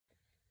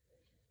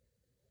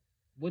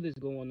What is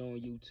going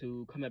on,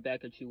 YouTube? Coming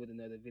back at you with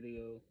another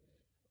video.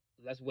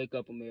 Let's wake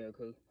up,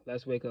 America.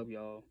 Let's wake up,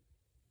 y'all.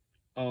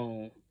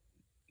 Um,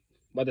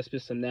 about to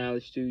spit some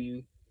knowledge to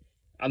you.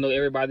 I know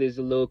everybody's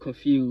a little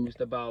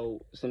confused about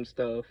some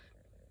stuff,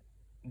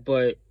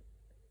 but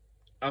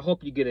I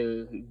hope you get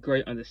a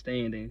great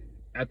understanding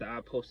after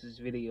I post this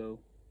video.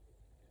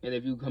 And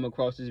if you come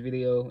across this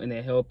video and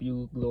it help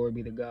you, glory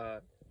be to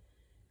God.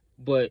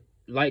 But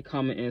like,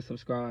 comment, and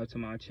subscribe to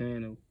my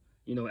channel.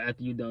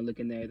 After you done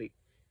looking at it,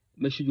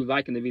 make sure you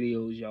liking the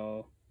videos,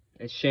 y'all,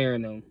 and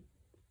sharing them.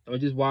 Or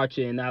just watch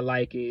it and not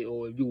like it,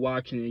 or if you're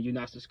watching it and you're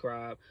not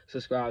subscribed,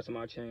 subscribe to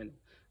my channel.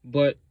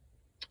 But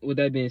with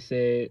that being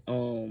said,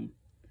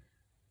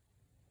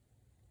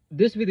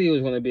 this video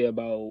is going to be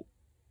about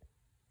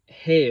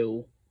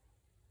hell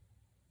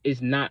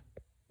is not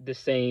the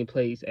same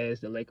place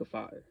as the lake of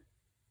fire.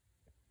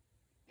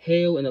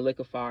 Hell and the lake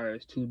of fire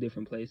is two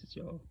different places,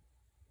 y'all.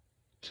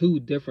 Two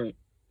different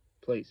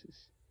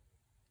places.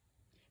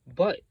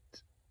 But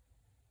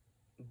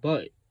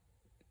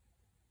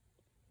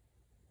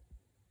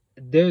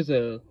there's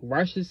a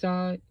righteous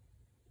side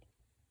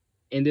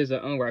and there's an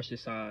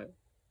unrighteous side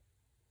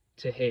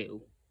to hell.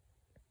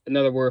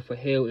 Another word for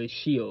hell is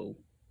Sheol.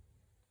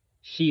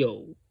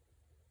 Sheol,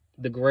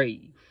 the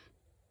grave.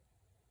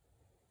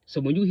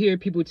 So when you hear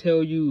people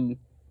tell you,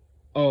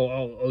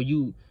 go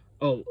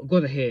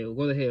to hell,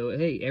 go to hell.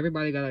 Hey,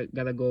 everybody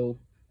gotta go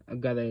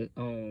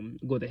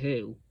to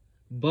hell.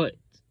 But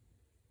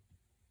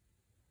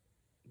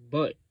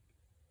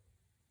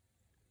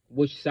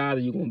which side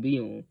are you gonna be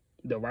on?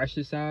 The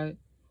righteous side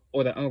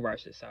or the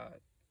unrighteous side?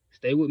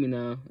 Stay with me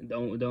now.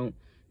 Don't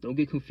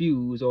get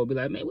confused or be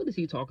like, man, what is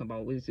he talking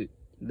about? What is it?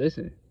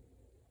 Listen.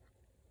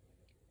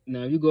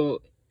 Now, if you go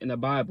in the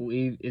Bible,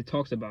 it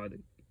talks about it.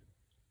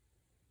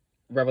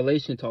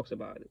 Revelation talks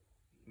about it.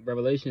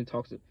 Revelation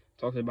talks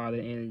about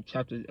it in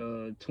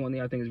chapter 20.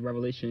 I think it's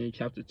Revelation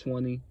chapter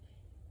 20,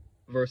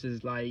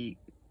 verses like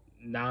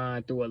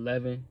 9 through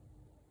 11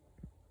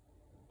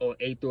 or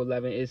 8 through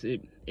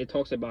 11. It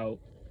talks about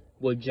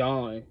what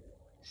John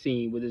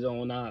seen with his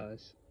own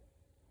eyes,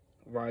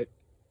 right?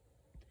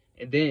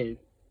 And then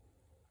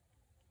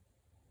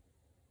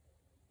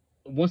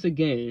once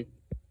again,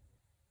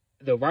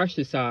 the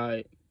righteous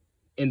side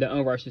and the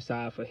unrighteous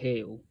side for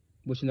hell,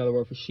 which is another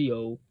word for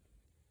Sheol,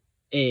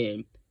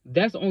 and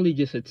that's only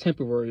just a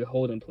temporary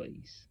holding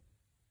place.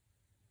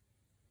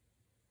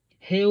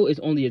 Hell is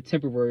only a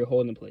temporary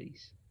holding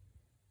place,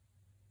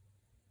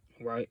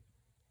 right?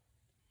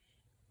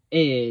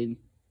 And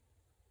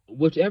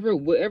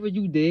whatever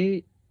you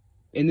did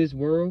in this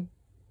world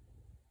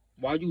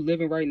while you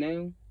living right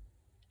now,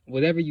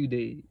 whatever you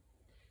did,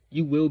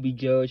 you will be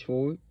judged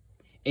for it.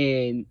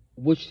 And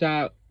which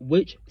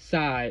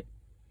side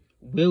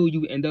will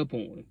you end up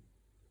on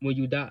when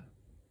you die?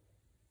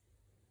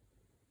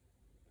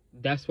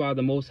 That's why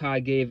the Most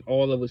High gave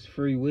all of us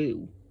free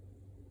will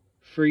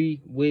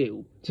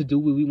to do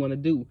what we want to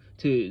do,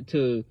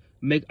 to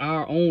make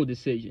our own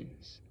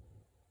decisions.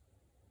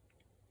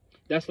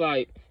 That's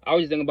like, I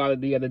was just thinking about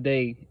it the other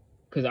day,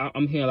 because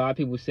I'm hearing a lot of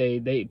people say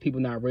people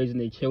not raising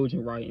their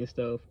children right and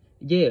stuff.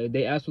 Yeah,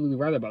 they absolutely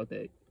right about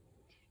that.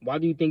 Why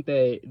do you think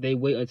that they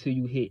wait until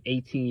you hit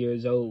 18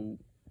 years old?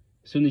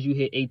 As soon as you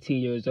hit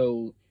 18 years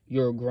old,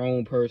 you're a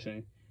grown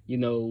person. You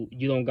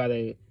don't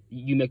gotta,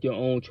 you make your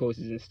own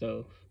choices and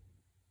stuff.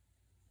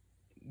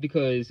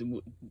 Because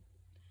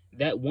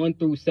that 1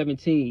 through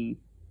 17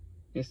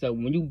 and stuff,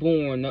 when you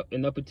born up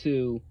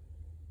until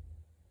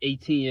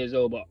 18 years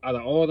old, but out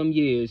of all them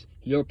years,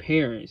 your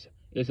parents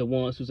is the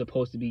ones who's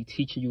supposed to be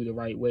teaching you the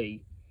right way.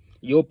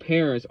 Your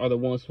parents are the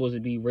ones supposed to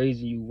be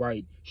raising you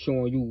right,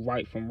 showing you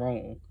right from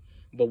wrong.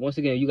 But once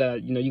again, you got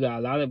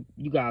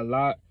a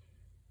lot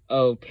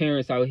of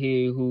parents out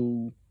here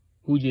who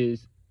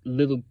just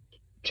little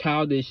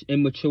childish,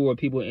 immature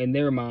people in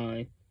their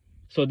mind.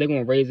 So they're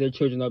gonna raise their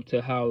children up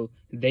to how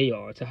they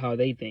are, to how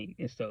they think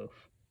and stuff.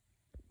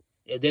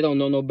 If they don't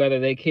know no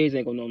better, their kids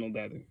ain't gonna know no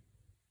better.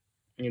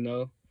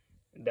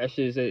 That's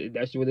just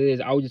what it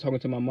is. I was just talking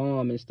to my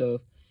mom and stuff,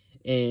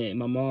 and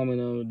my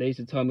mom, they used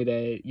to tell me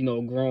that,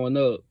 growing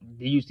up,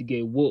 they used to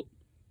get whooped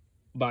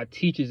by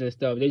teachers and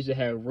stuff. They used to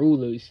have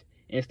rulers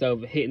and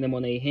stuff hitting them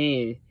on their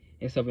hand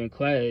and stuff in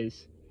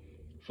class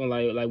from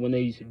like when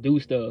they used to do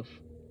stuff.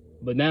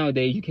 But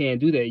nowadays you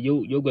can't do that.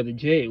 You'll go to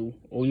jail,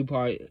 or you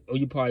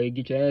probably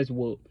get your ass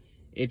whooped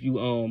if you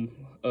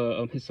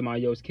hit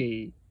somebody else's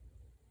kid.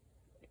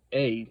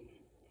 Hey,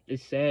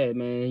 it's sad,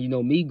 man.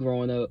 Me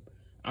growing up,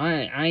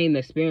 I ain't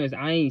experienced,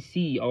 I ain't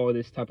see all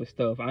this type of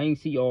stuff. I ain't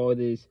see all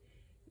this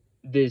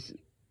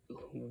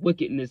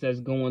wickedness that's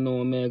going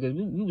on, man, because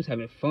we was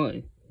having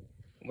fun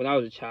when I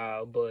was a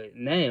child. But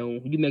now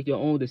you make your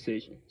own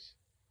decisions.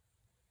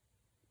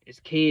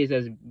 It's kids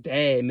that's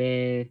bad,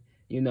 man,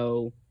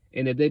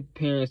 and if their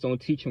parents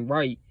don't teach them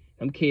right,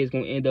 them kids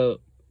gonna end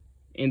up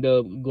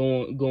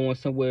going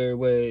somewhere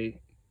where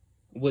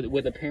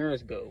the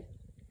parents go.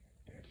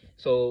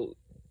 So,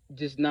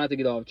 just not to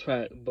get off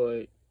track,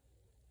 but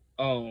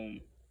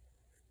when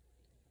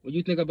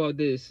you think about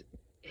this,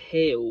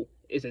 hell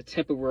is a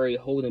temporary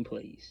holding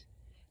place.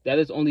 That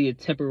is only a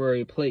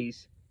temporary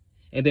place.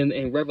 And then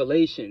in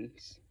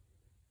Revelations,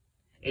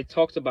 it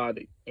talks about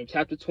it. In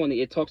chapter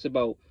 20, it talks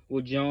about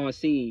what John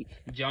seen.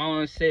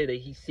 John said that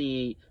he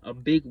seen a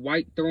big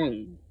white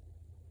throne.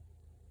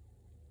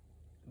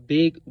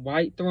 Big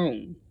white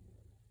throne.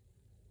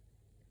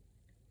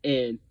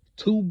 And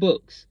 2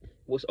 books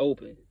was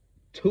open.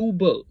 2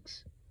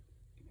 books.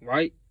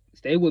 Right?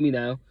 Stay with me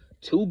now.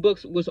 2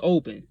 books was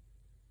open.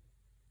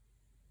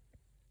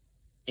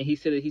 And he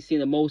said that he seen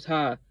the Most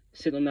High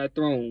sitting on that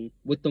throne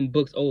with them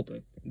books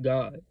open.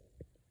 God.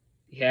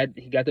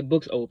 He got the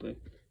books open.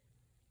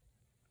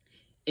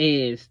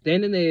 And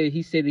standing there,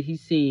 he said that he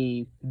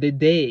seen the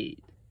dead.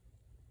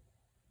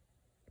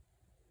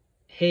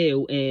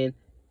 Hell and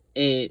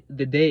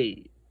the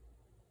dead.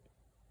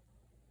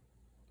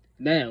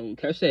 Now,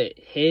 catch that.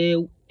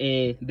 Hell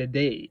and the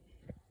dead.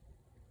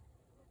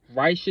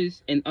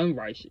 Righteous and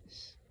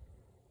unrighteous.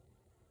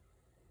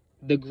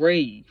 The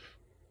grave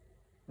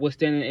was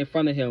standing in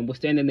front of him, was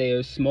standing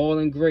there small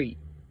and great.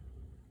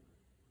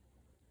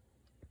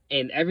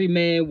 And every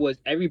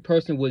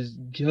person was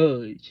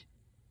judged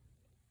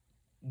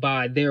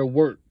by their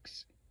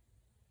works.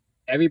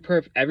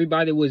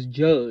 Everybody was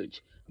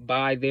judged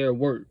by their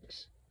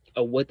works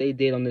of what they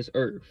did on this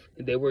earth.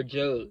 They were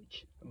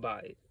judged by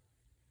it.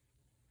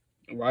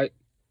 Right?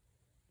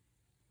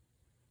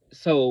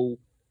 So,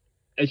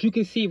 as you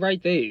can see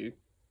right there,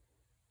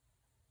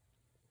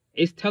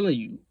 it's telling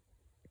you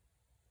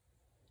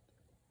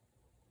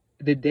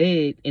the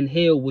dead in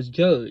hell was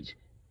judged.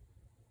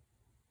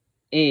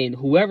 And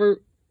whoever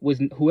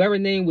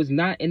name was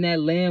not in that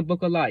Lamb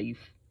Book of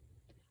Life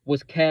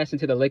was cast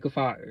into the lake of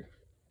fire.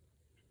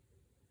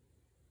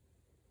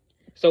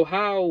 So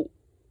how,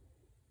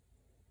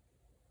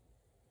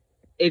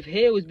 if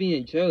hell is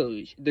being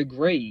judged, the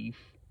grave,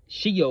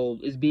 Sheol,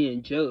 is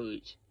being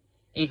judged,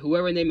 and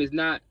whoever name is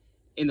not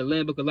in the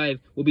Lamb Book of Life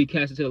will be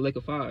cast into the lake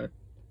of fire.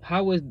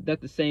 How is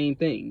that the same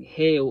thing?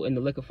 Hell and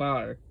the lake of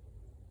fire,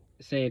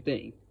 the same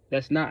thing.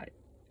 That's not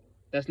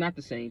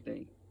the same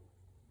thing.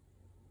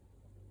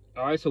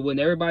 Alright, so when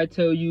everybody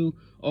tell you,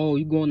 oh,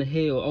 you going to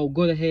hell, oh,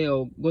 go to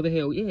hell,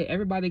 yeah,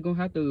 everybody gonna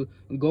have to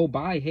go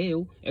by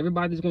hell.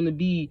 Everybody's gonna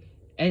be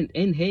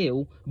in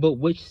hell, but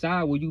which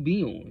side will you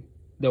be on?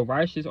 The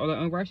righteous or the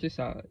unrighteous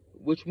side?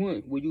 Which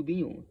one will you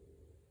be on?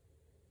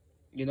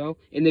 You know?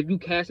 And if you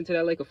cast into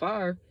that lake of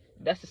fire,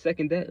 that's the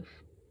second death.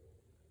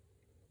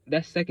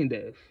 That's second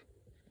death.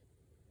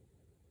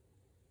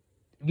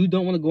 You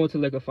don't want to go into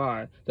the lake of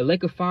fire. The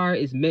lake of fire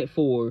is meant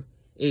for,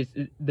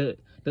 listen,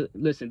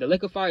 the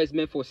lake of fire is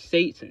meant for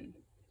Satan.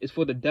 It's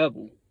for the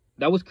devil.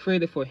 That was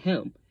created for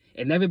him.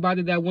 And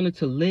everybody that wanted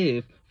to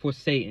live for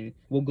Satan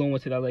will go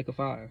into that lake of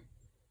fire.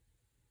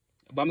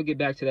 But I'm gonna get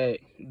back to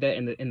that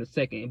in a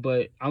second.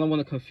 But I don't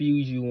want to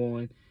confuse you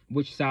on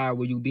which side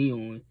will you be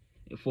on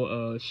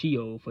for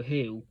Sheol, for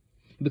hell.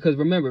 Because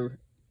remember,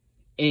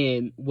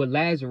 with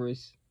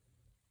Lazarus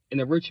and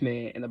the rich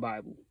man in the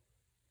Bible.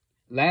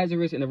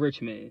 Lazarus and the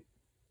rich man.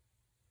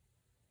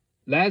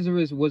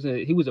 Lazarus was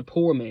a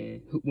poor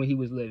man when he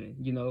was living,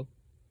 you know.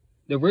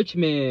 The rich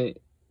man,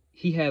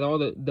 he had all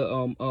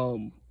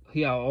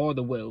he had all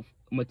the wealth,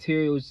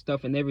 materials,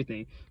 stuff, and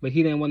everything, but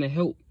he didn't want to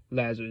help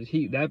Lazarus.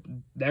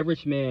 That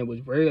rich man was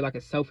very like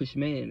a selfish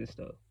man and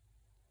stuff.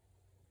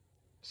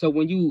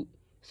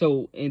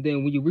 And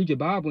then when you read your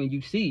Bible and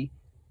you see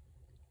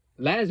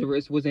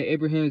Lazarus was in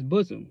Abraham's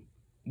bosom,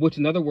 which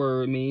another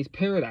word means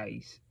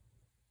paradise,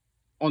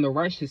 on the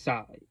righteous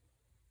side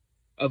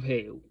of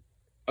hell,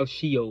 of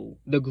Sheol,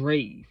 the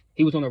grave.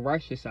 He was on the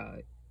righteous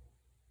side.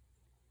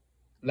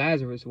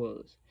 Lazarus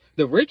was.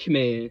 The rich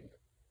man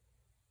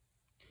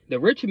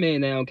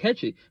now,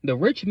 catch it. The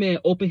rich man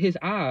opened his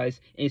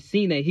eyes and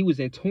seen that he was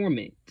in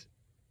torment.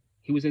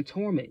 He was in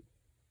torment.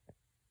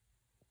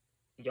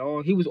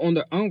 Y'all, he was on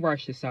the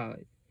unrighteous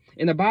side.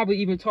 And the Bible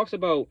even talks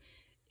about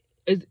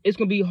it's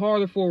going to be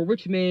harder for a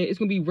rich man. It's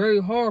going to be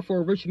very hard for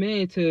a rich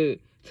man to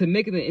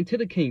make it into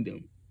the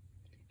kingdom.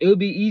 It would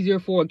be easier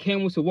for a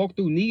camel to walk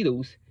through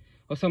needles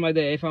or something like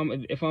that.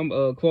 If I'm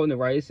quoting it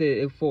right, it said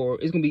it's going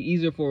to be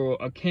easier for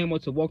a camel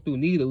to walk through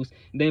needles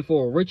than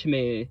for a rich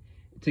man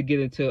to get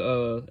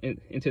into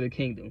the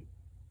kingdom.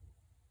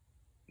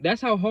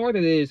 That's how hard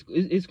it is.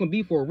 It's going to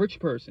be for a rich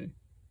person.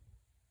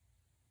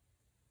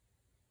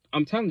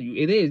 I'm telling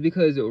you, it is,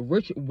 because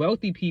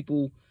wealthy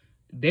people,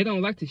 they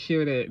don't like to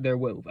share their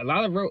wealth. A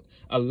lot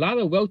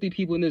of wealthy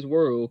people in this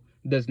world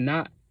does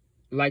not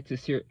like to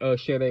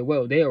share their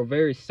wealth. They are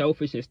very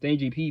selfish and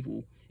stingy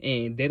people,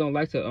 and they don't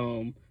like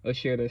to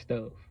share their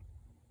stuff.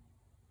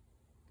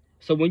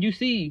 So when you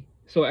see,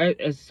 so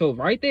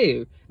right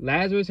there,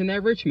 Lazarus and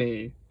that rich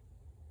man,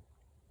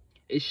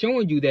 it's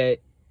showing you that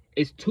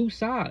it's 2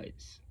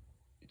 sides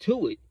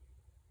to it.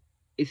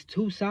 It's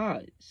 2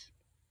 sides.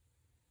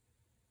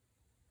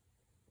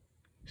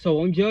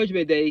 So on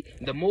Judgment Day,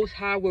 the Most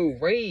High will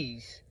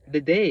raise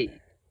the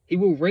dead. He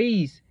will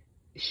raise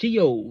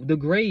Sheol, the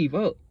grave,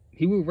 up.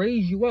 He will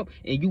raise you up,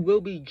 and you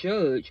will be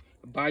judged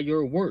by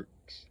your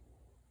works.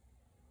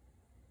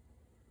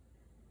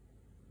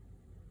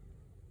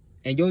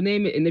 and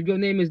if your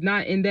name is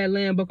not in that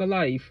Lamb Book of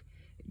Life,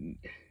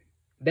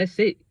 that's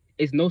it.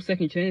 It's no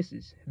second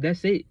chances.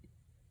 That's it.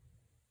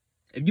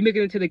 If you make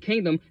it into the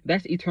kingdom,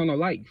 that's eternal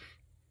life.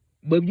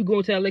 But if you go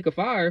into that lake of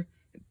fire,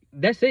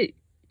 that's it.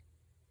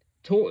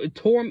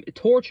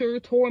 Torture,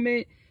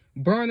 torment,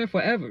 burning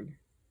forever.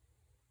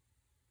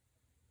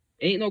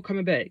 Ain't no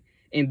coming back.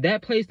 In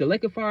that place, the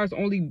lake of fire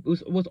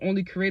was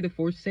only created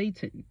for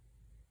Satan.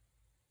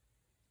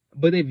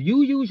 But if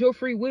you use your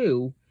free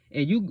will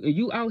and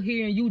you out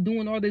here and you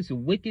doing all this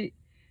wicked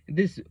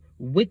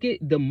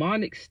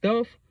demonic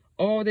stuff,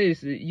 all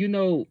this,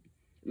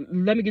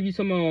 let me give you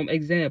some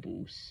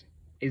examples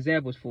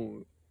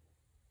for it.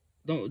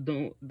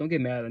 Don't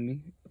get mad at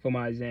me for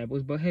my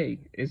examples, but hey,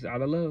 it's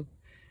out of love.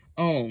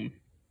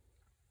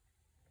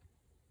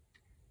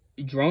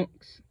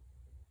 Drunks.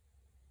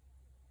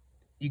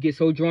 You get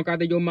so drunk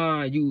out of your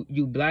mind,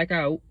 you black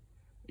out,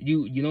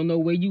 you don't know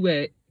where you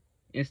at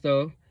and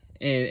stuff,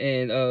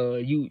 and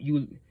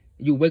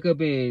you wake up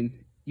and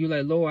you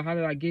like, Lord, how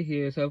did I get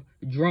here? So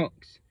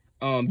drunks.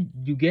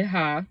 You get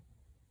high,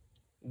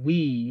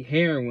 weed,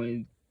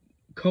 heroin,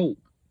 coke,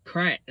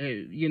 crack,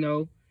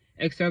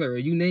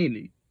 etc. You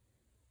name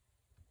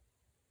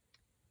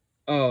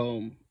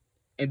it.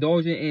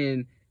 Indulging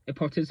in and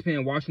participating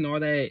in watching all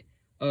that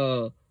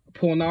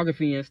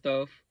pornography and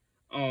stuff.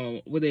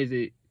 What is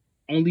it?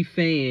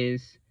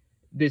 OnlyFans,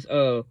 this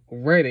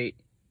Reddit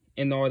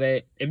and all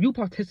that. If you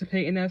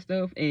participate in that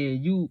stuff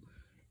and you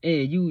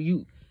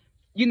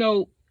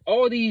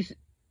all these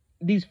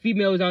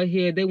females out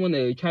here, they want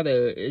to try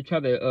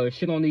to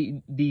shit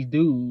on these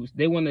dudes.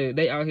 They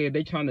out here,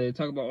 they trying to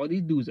talk about, oh,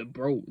 these dudes are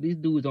broke. These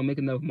dudes don't make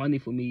enough money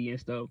for me and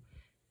stuff.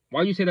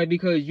 Why you say that?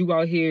 Because you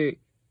out here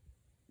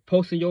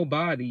posting your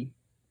body.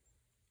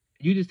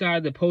 You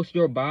decided to post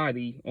your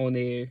body on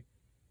there,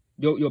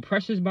 your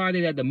precious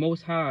body that the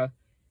Most High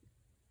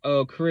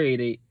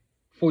created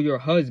for your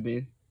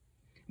husband,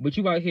 but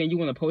you out here and you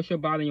want to post your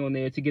body on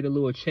there to get a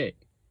little check,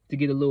 to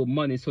get a little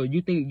money. So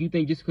you think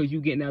just because you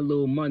getting that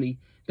little money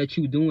that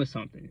you doing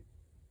something.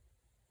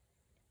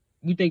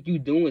 You think you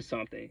doing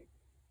something.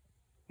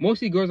 Most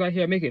of these girls out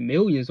here are making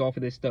millions off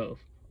of this stuff,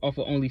 off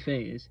of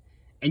OnlyFans,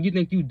 and you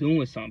think you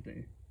doing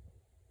something.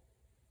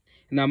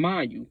 Now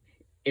mind you,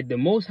 if the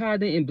Most High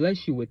didn't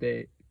bless you with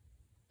that,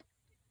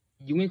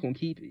 you ain't gonna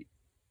keep it.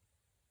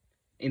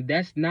 And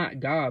that's not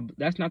God.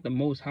 That's not the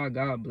Most High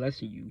God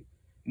blessing you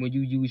when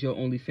you use your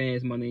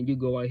OnlyFans money and you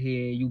go out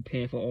here and you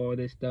paying for all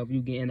this stuff.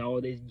 You getting all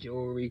this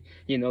jewelry.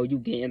 You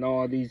getting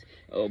all these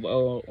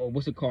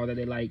what's it called that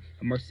they like,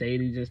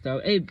 Mercedes and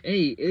stuff. Hey,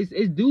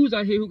 it's dudes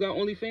out here who got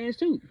OnlyFans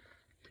too,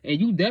 and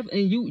you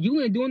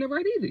ain't doing it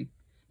right either.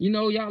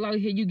 Y'all out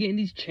here, you getting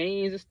these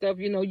chains and stuff.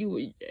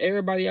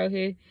 Everybody out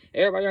here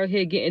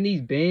getting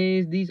these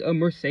Benz, these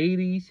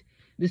Mercedes,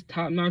 this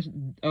top notch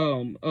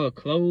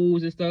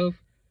clothes and stuff.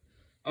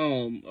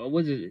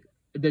 What is it?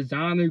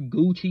 Designer,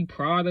 Gucci,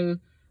 Prada,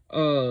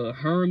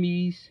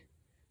 Hermes,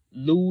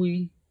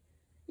 Louis.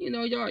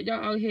 Y'all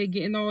out here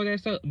getting all that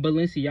stuff.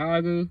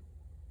 Balenciaga.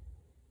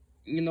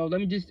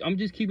 I'm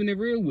just keeping it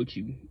real with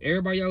you.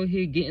 Everybody out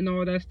here getting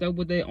all that stuff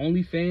with their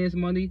OnlyFans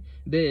money.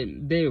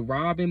 They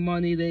robbing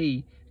money.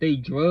 They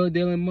drug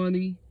dealing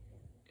money.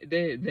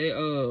 They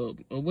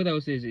what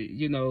else is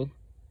it?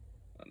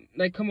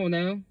 Like, come on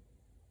now.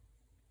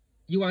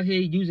 You out here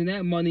using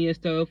that money and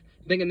stuff,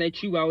 thinking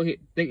that you out here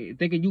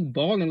thinking you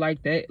balling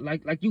like that,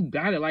 like you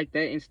got it like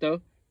that and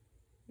stuff.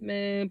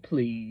 Man,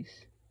 please.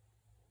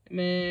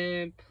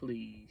 You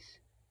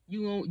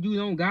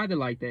don't got it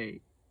like that.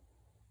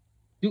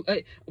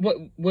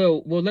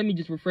 Well, let me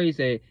just rephrase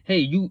that. Hey,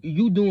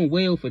 you doing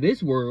well for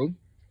this world.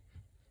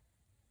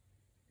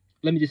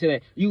 Let me just say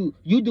that you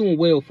doing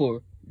well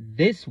for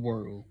this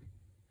world,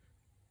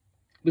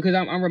 because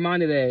I'm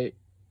reminded that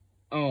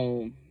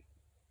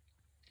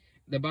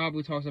the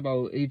Bible talks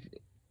about if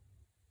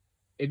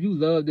you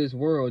love this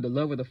world, the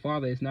love of the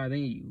Father is not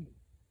in you.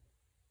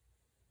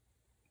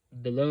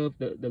 The love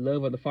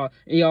of the Father.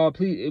 And y'all,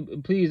 please,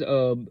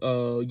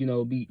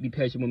 be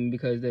patient with me,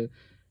 because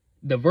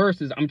the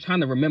verses, I'm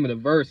trying to remember the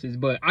verses,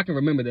 but I can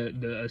remember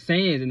the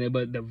sayings in there,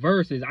 but the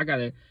verses I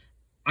can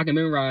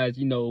memorize,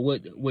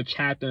 what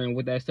chapter and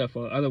what that stuff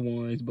for other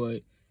ones,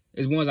 but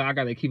it's ones that I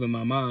gotta keep in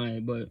my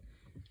mind. But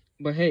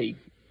hey,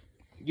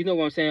 you know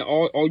what I'm saying?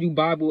 All you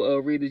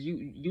Bible readers,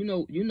 you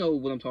know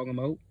what I'm talking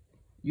about.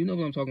 You know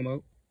what I'm talking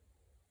about.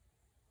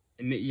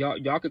 I mean,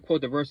 y'all can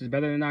quote the verses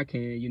better than I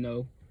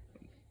can.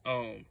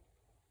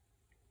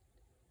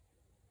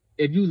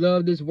 If you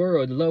love this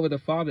world, the love of the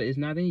Father is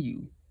not in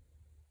you.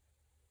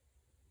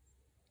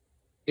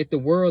 If the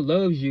world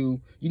loves you,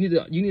 you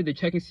need to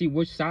check and see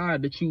which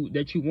side that you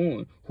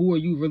want. Who are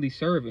you really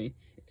serving?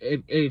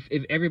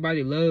 If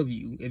everybody love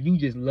you, if you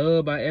just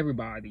loved by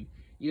everybody,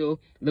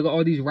 look at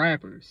all these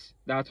rappers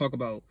that I talk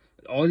about.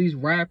 All these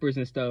rappers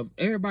and stuff,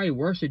 everybody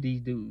worship these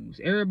dudes.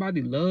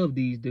 Everybody love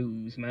these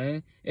dudes,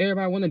 man.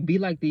 Everybody want to be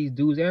like these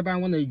dudes. Everybody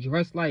want to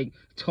dress like,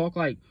 talk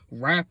like,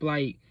 rap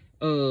like.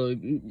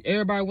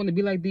 Everybody want to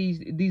be like these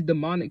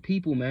demonic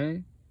people,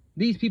 man.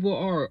 These people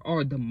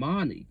are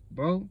demonic,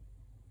 bro.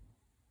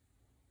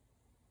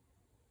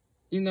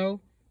 You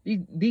know,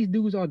 these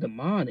dudes are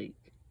demonic.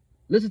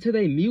 Listen to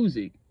their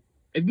music.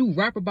 If you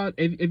rap about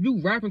if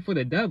you rapping for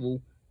the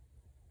devil,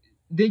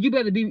 then you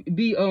better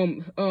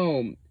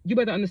you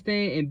better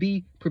understand and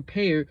be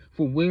prepared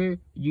for where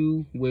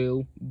you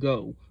will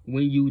go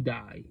when you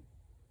die.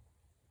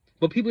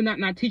 But people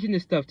not teaching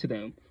this stuff to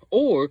them,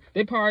 or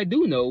they probably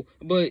do know,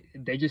 but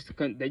they just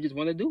want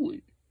to do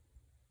it.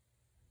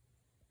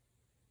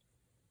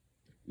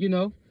 You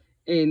know,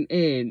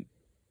 and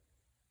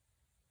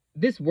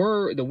this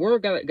word, the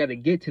word got to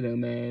get to them,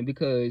 man,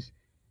 because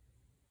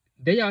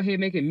they out here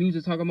making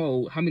music talking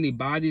about how many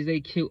bodies they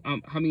killed,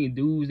 how many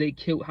dudes they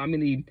killed, how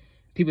many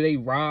people they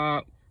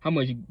robbed, how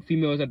much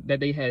females that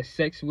they had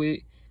sex with,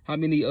 how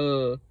many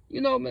you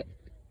know, man,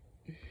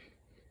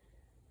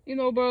 you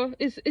know, bro,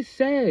 it's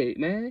sad,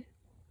 man.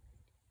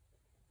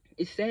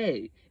 It's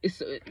sad.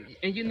 It's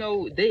and you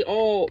know they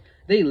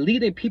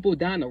leading people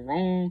down the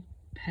wrong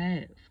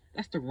path.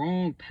 That's the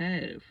wrong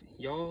path,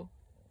 y'all.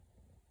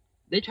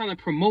 They trying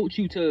to promote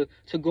you to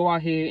go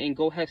out here and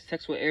go have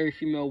sex with every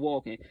female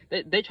walking.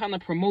 They trying to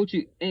promote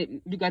you,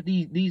 and you got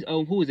these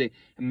who is it?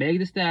 Meg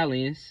Thee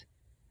Stallions,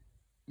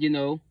 you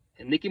know,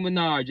 Nicki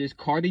Minaj's,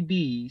 Cardi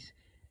B's.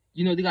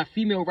 You know, they got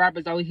female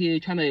rappers out here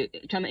trying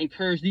to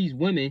encourage these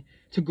women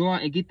to go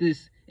out and get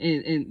this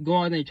and go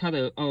out and try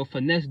to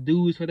finesse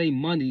dudes for their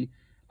money.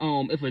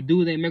 If a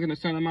dude ain't making a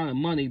certain amount of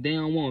money, they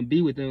don't want to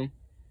be with them.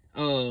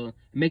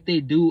 Make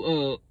they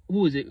do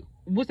who is it?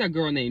 What's that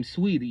girl named?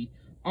 Sweetie.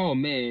 Oh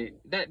man,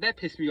 that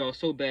pissed me off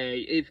so bad.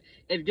 If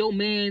your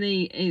man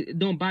ain't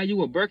don't buy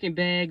you a Birkin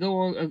bag,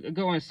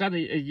 go inside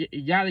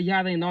yada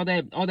yada and all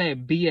that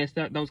BS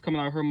that was coming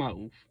out of her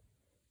mouth.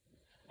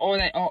 All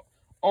that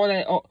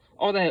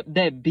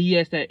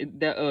BS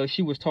that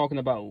she was talking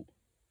about.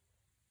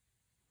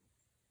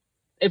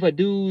 If a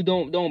dude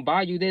don't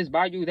buy you this,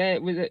 buy you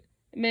that, with it,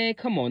 man,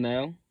 come on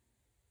now.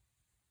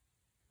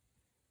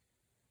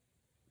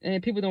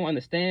 And people don't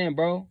understand,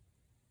 bro.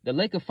 The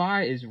lake of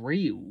fire is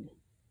real.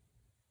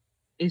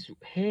 It's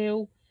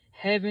hell,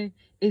 heaven,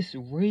 it's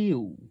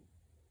real.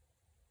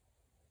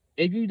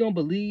 If you don't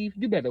believe,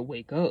 you better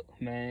wake up,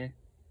 man.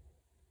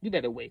 You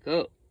better wake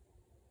up.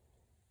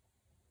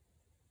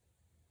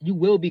 You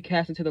will be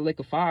cast into the lake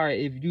of fire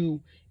if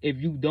you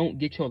don't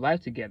get your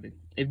life together,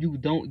 if you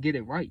don't get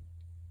it right.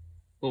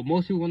 But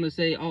most people want to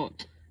say, "Oh,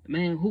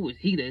 man, who is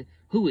he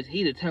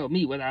to tell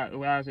me what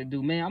I should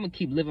do, man? I'm gonna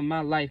keep living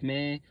my life,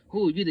 man.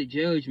 Who are you to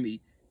judge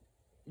me?"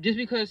 Just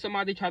because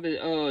somebody try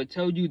to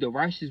tell you the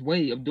righteous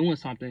way of doing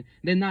something,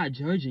 they're not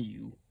judging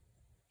you.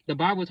 The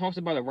Bible talks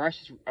about a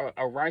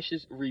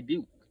righteous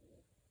rebuke.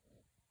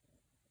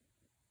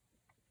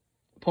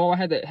 Paul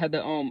had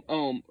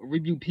to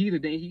rebuke Peter,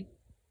 didn't he?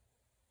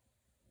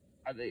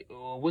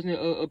 Wasn't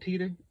it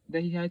Peter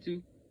that he had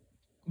to?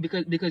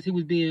 Because he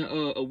was being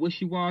a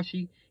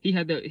wishy-washy. He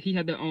had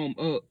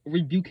to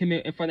rebuke him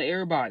in front of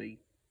everybody.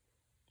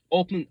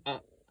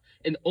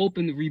 An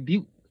open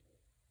rebuke.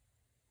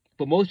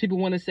 But most people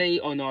want to say,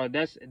 "Oh no,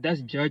 that's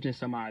judging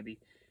somebody.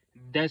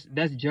 That's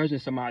judging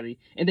somebody."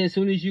 And then as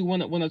soon as you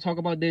want to talk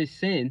about their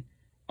sin,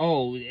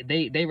 oh,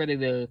 they ready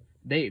to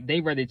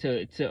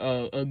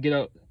get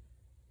up,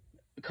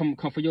 come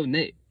for your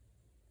neck.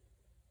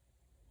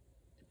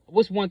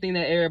 What's one thing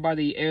that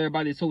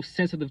everybody's so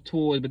sensitive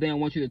towards, but they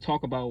don't want you to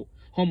talk about?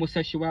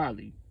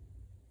 Homosexuality.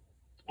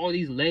 All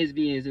these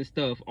lesbians and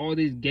stuff, all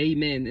these gay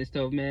men and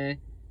stuff, man.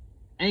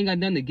 I ain't got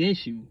nothing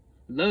against you.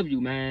 Love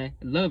you, man.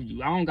 Love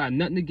you. I don't got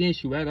nothing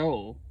against you at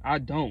all. I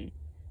don't.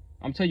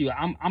 I'm telling you,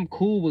 I'm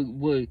cool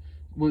with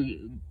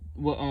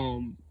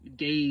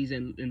gays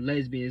and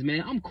lesbians,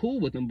 man. I'm cool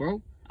with them,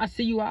 bro. I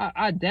see you,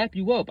 I dap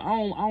you up. I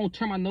don't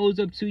turn my nose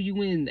up to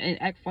you and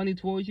act funny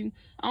towards you.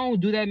 I don't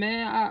do that,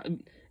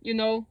 man. You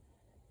know,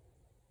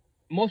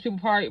 most people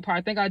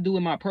probably think I do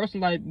in my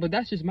personal life, but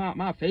that's just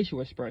my facial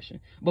expression.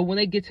 But when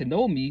they get to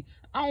know me,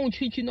 I don't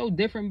treat you no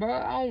different, bro.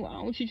 I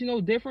don't treat you no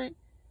different.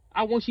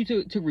 I want you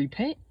to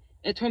repent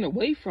and turn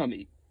away from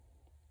it.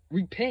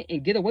 Repent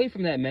and get away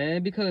from that,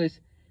 man, because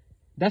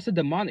that's a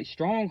demonic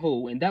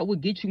stronghold, and that would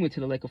get you into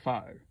the lake of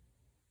fire.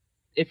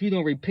 If you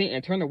don't repent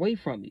and turn away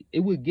from it, it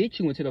would get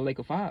you into the lake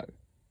of fire.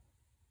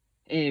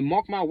 And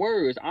mark my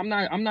words, I'm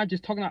not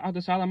just talking out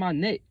the side of my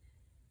neck.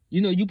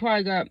 You know, you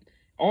probably got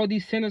all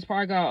these sinners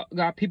probably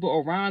got people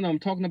around them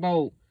talking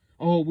about,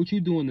 "Oh, what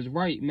you doing is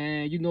right,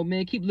 man. You know,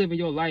 man, keep living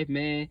your life,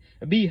 man.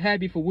 Be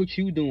happy for what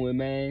you doing,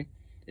 man.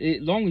 As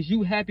long as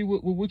you happy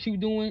with what you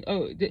doing,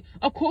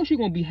 of course you're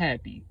gonna be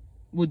happy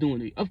with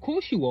doing it. Of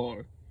course you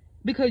are,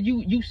 because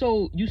you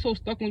so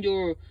stuck on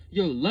your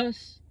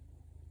lusts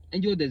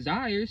and your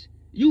desires.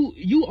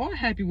 You are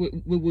happy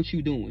with what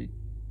you doing.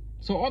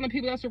 So all the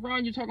people that's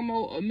around you talking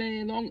about, "Oh,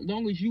 man,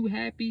 long as you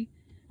happy,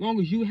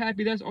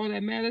 that's all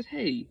that matters."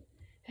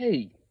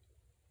 Hey,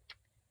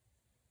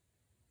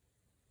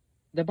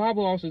 the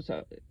Bible also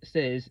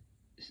says,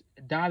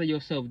 "Die to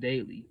yourself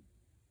daily."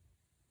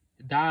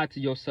 Die to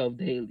yourself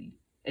daily.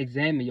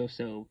 Examine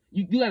yourself.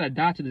 You gotta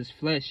die to this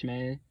flesh,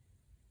 man.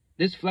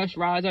 This flesh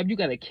rise up, you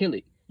gotta kill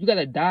it. You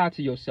gotta die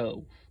to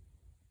yourself.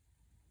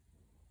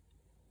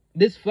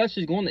 This flesh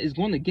is gonna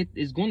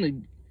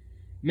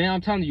man,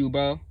 I'm telling you,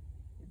 bro.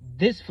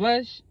 This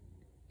flesh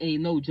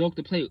ain't no joke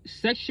to play with.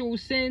 Sexual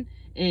sin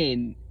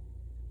and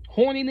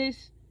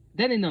horniness,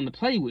 that ain't nothing to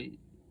play with.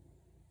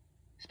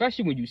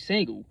 Especially when you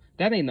single.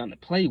 That ain't nothing to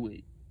play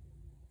with.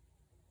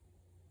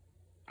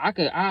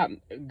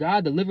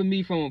 God delivered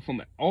me from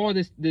all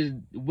this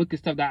wicked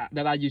stuff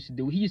that I used to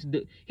do. He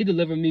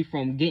delivered me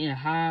from getting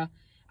high.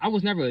 I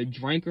was never a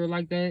drinker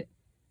like that,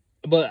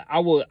 but I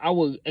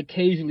would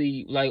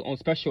occasionally, like on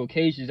special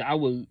occasions, I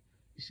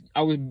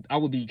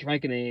would be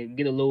drinking and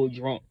get a little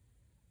drunk.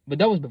 But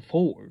that was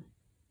before.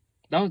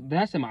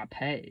 That's in my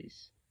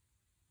past.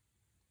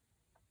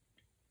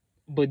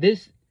 But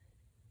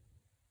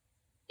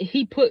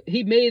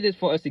he made this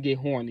for us to get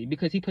horny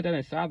because he put that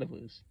inside of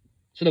us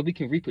so that we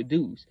can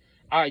reproduce.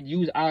 I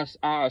use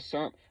our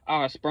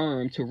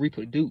sperm to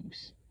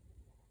reproduce,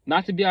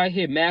 not to be out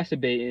here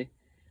masturbating,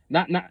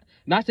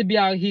 not to be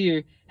out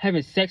here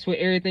having sex with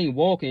everything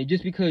walking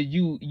just because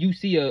you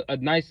see a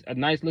nice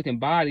looking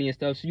body and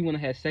stuff, so you want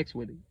to have sex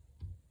with it.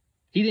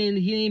 He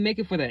didn't make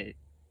it for that.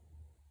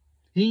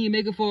 He didn't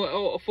make it for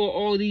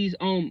all these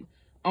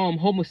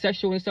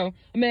homosexual and stuff.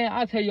 Man,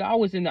 I tell you, I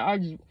was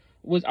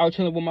out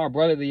chilling with my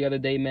brother the other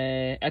day,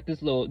 man, at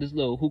this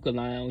little hookah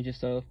lounge and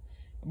stuff.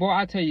 Bro,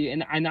 I tell you,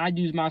 and I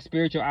use my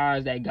spiritual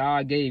eyes that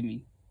God gave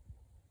me.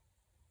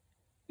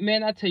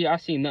 Man, I tell you, I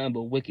seen nothing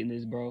but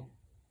wickedness, bro.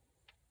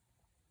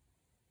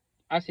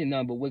 I seen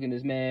nothing but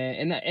wickedness,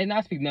 man, and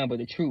I speak nothing but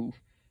the truth.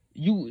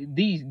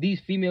 These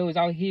females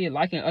out here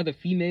liking other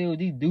females,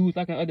 these dudes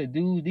liking other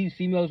dudes, these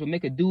females will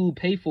make a dude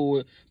pay for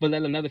it, but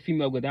let another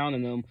female go down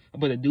on them,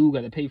 but a dude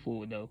gotta pay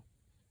for it though.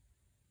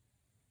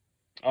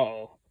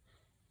 Uh-oh.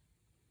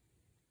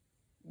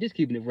 Just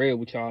keeping it real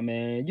with y'all,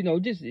 man. You know,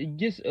 just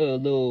a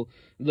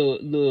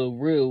little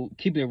real,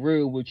 keeping it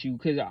real with you,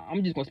 cause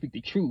I'm just gonna speak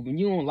the truth. When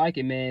you don't like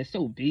it, man,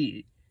 so be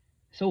it.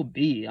 So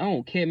be it. I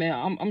don't care,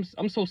 man.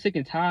 I'm so sick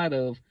and tired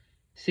of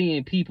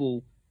seeing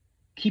people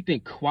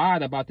keeping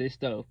quiet about this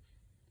stuff.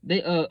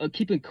 They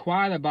keeping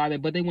quiet about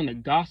it, but they want to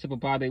gossip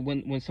about it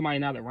when somebody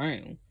not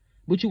around.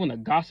 But you want to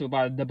gossip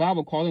about it. The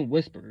Bible calls them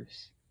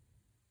whisperers.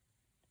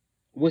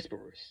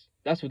 Whisperers.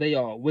 That's what they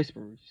are,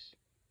 whisperers.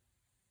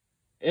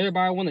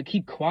 Everybody want to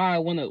keep quiet,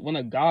 want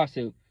to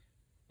gossip.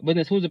 But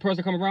as soon as the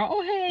person come around,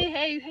 oh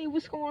hey,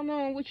 what's going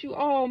on with you?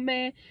 Oh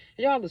man,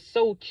 y'all are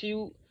so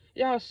cute.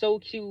 Y'all so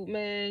cute,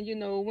 man. You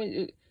know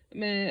when,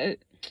 man,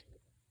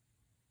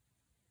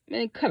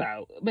 man, cut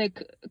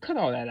cut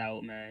all that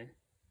out, man.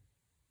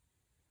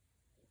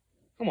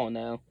 Come on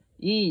now.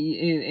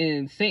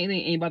 And Satan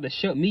ain't about to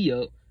shut me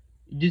up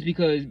just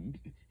because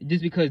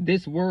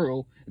this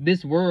world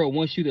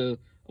wants you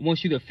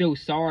to feel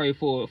sorry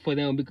for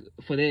them,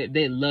 for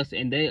their lust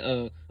and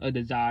their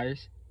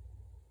desires.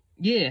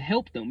 Yeah,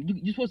 help them.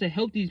 You're supposed to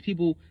help these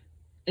people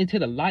into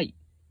the light.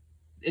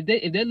 If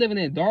they're living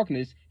in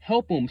darkness,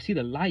 help them see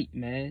the light,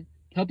 man.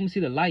 Help them see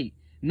the light.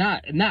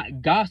 Not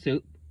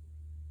gossip.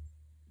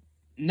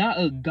 Not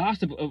a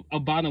gossip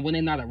about them when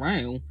they're not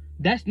around.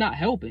 That's not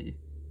helping.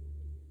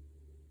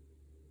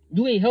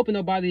 You ain't helping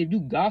nobody if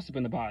you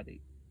gossiping about it.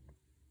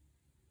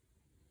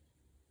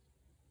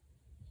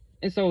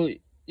 And so,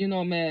 you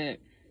know, man,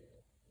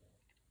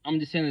 I'm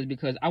just saying this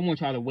because I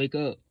want y'all to wake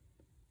up.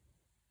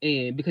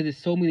 And because there's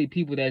so many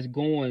people that's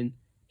going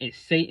in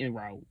Satan's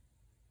route.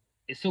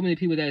 It's so many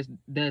people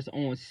that's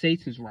on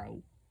Satan's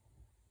route.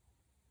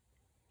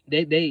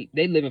 They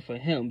living for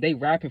him. They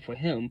rapping for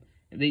him.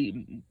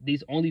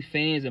 These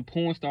OnlyFans and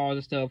porn stars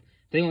and stuff,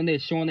 they on there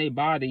showing their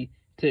body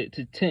to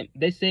tempt.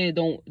 They said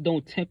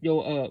don't tempt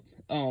your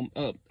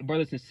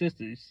brothers and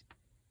sisters.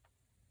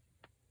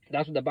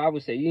 That's what the Bible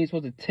said. You ain't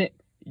supposed to tempt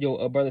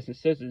your brothers and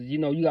sisters. You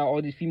know, you got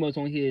all these females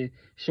on here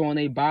showing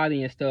their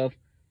body and stuff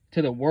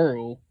to the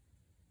world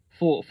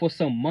for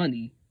some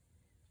money,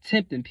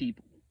 tempting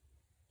people.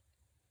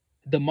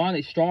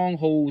 Demonic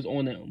strongholds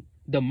on them.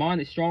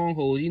 Demonic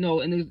strongholds. You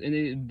know, and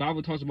the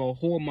Bible talks about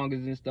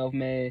whoremongers and stuff,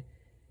 man.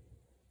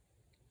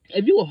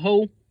 If you a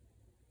hoe,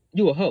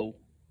 you a hoe.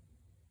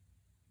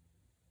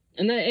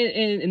 And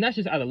that's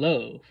just out of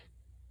love.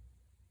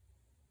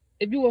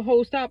 If you a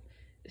hoe, stop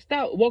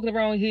walking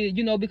around here,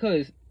 you know,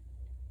 because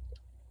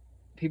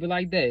people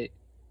like that.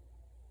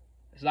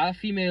 There's a lot of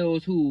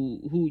females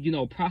who you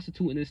know,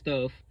 prostituting and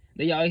stuff.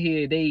 They out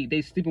here,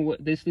 they sleeping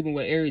with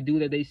every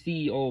dude that they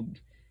see. Or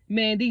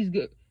man,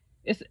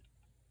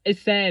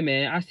 it's sad,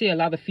 man. I see a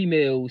lot of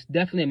females,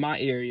 definitely in my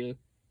area,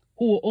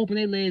 who will open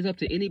their legs up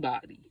to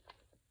anybody.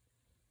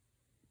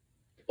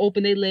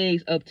 Open their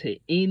legs up to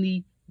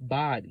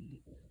anybody.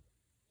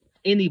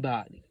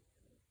 Anybody.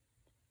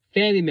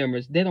 Family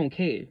members, they don't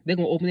care. They're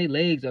gonna open their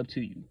legs up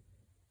to you.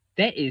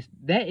 That is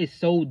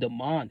so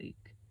demonic.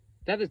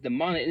 That is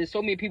demonic. And there's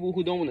so many people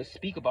who don't want to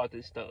speak about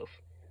this stuff.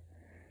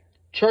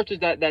 Churches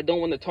that don't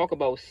want to talk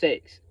about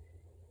sex.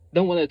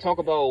 Don't want to talk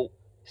about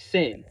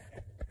sin.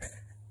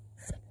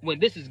 When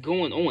this is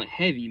going on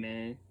heavy,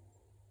 man.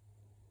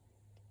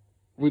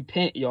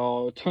 Repent,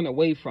 y'all. Turn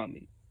away from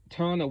it.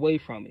 Turn away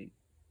from it.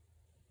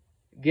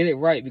 Get it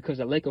right, because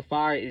the lake of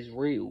fire is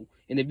real.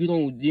 And if you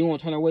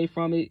don't turn away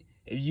from it,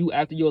 if you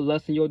after your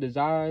lust and your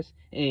desires,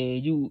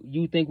 and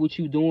you think what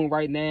you doing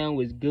right now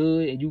is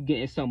good, and you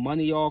getting some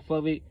money off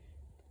of it,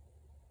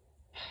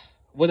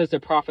 what does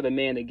it profit a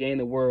man to gain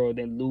the world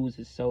and lose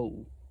his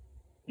soul?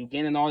 You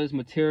gaining all this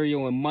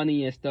material and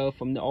money and stuff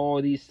from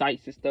all these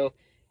sites and stuff,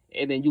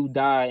 and then you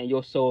die and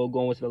your soul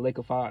going to the lake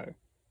of fire.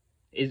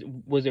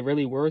 Was it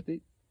really worth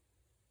it?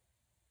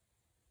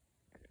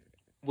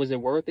 Was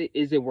it worth it?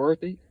 Is it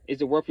worth it? Is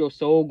it worth your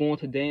soul going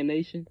to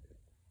damnation?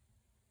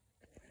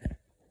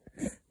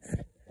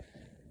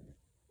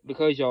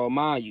 Because y'all,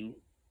 mind you,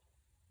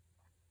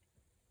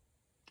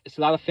 it's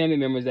a lot of family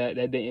members that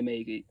didn't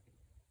make it.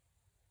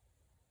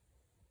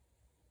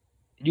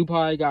 You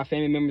probably got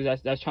family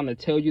members that's trying to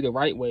tell you the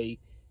right way,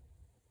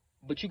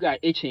 but you got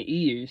itching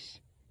ears.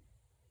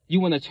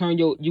 You want to turn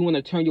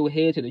your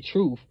head to the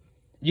truth.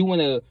 You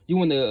want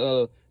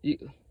to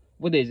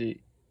what is it?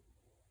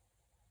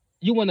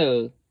 You want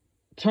to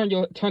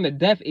turn a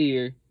deaf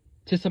ear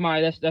to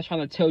somebody that's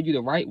trying to tell you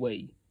the right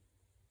way.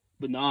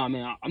 But nah,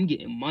 man, I'm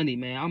getting money,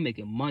 man. I'm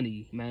making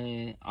money,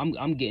 man.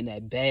 I'm getting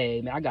that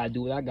bag, man. I gotta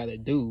do what I gotta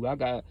do. I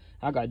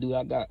gotta do what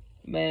I got.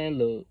 Man,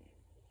 look.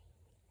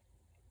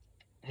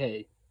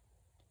 Hey,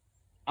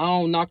 I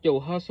don't knock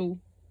your hustle.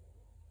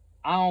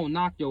 I don't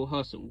knock your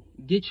hustle.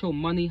 Get your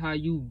money how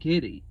you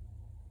get it.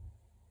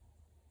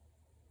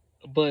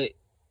 But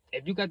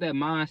if you got that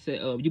mindset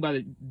of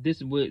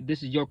this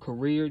is your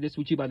career, this is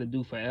what you about to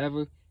do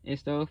forever and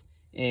stuff,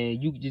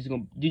 and you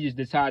just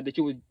decide that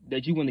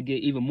you want to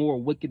get even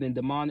more wicked and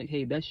demonic,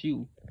 hey, that's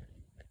you.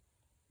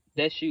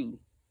 That's you.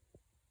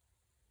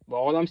 But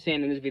all I'm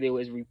saying in this video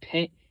is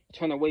repent,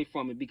 turn away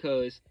from it,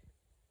 because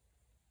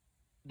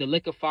the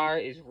lake of fire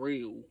is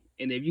real.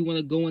 And if you want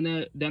to go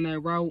down that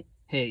route,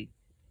 hey,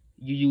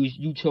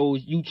 you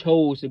chose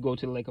to go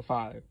to the lake of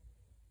fire.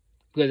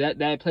 Because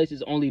that place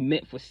is only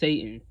meant for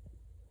Satan.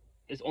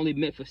 It's only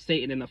meant for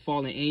Satan and the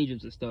fallen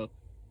angels and stuff.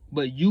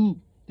 But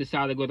you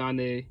decide to go down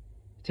there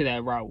to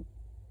that route.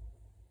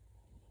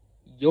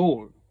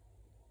 Your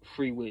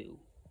free will.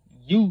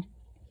 You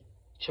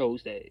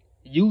chose that.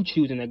 You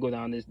choosing to go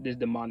down this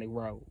demonic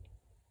route.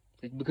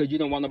 It's because you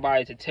don't want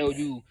nobody to tell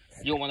you.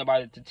 You don't want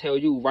nobody to tell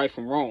you right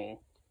from wrong.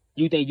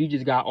 You think you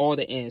just got all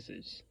the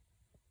answers.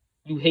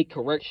 You hate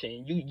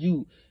correction.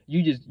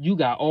 You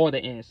got all the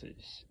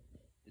answers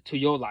to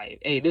your life.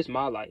 Hey, this is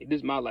my life. This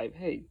is my life.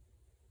 Hey,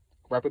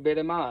 reprobate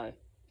in mind.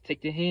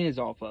 Take your hands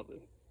off of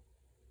it.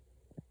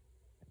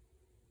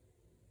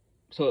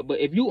 So, but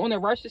if you on the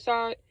righteous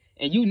side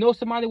and you know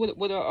somebody with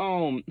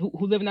a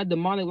who live in that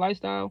demonic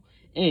lifestyle,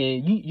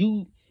 and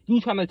you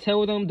trying to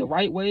tell them the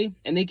right way,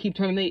 and they keep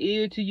turning their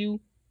ear to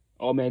you,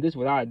 oh man, this is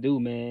what I do,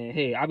 man.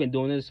 Hey, I've been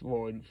doing this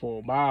for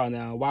a while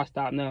now. Why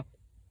stop now?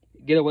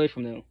 Get away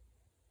from them.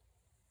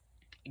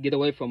 Get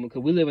away from them,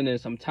 because we're living in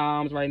some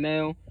times right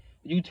now.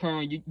 You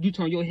turn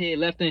your head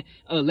left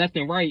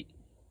and right.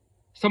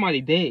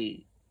 Somebody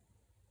dead.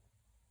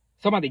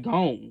 Somebody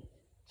gone.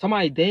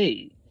 Somebody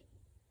dead.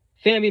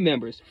 Family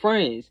members,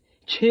 friends,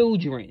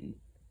 children.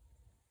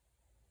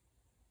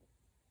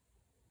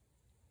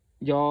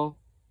 Y'all,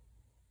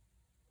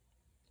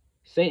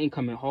 Satan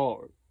coming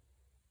hard.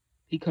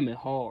 He coming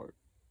hard.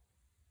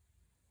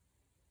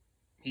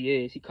 He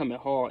is. He coming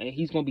hard, and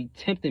he's gonna be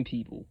tempting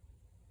people.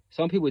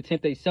 Some people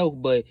tempt themselves,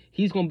 but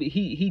he's gonna be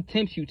he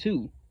tempts you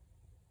too.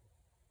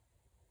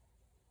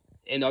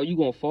 And are you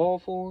gonna fall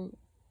for it?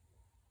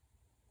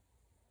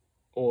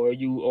 Or are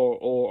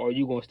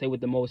you gonna stay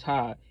with the Most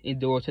High,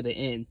 endure to the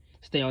end,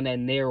 stay on that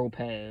narrow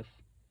path?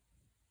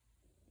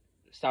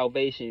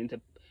 Salvation,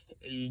 to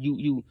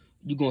you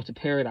going to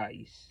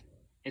paradise,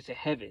 into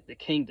heaven, the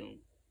kingdom.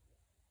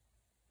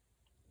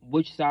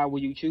 Which side will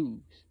you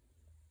choose?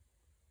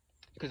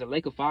 Because the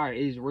lake of fire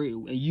is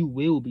real, and you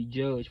will be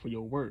judged for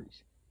your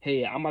works.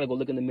 Hey, I'm about to go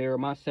look in the mirror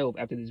myself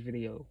after this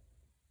video.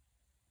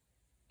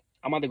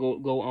 I'm about to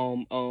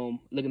go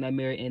look in that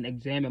mirror and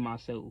examine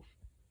myself.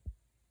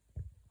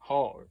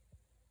 Hard.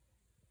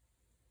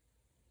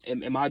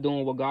 Am I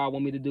doing what God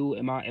want me to do?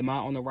 Am I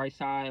on the right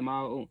side? Am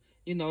I,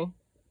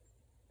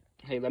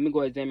 Hey, let me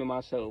go examine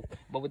myself.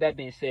 But with that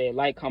being said,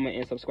 like, comment,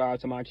 and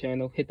subscribe to my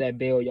channel. Hit that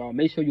bell, y'all.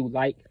 Make sure you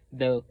like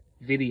the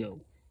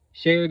video.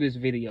 Share this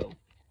video.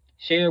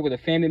 Share with a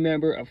family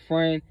member, a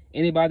friend,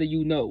 anybody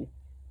you know.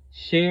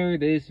 Share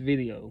this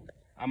video.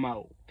 I'm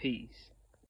out. Peace.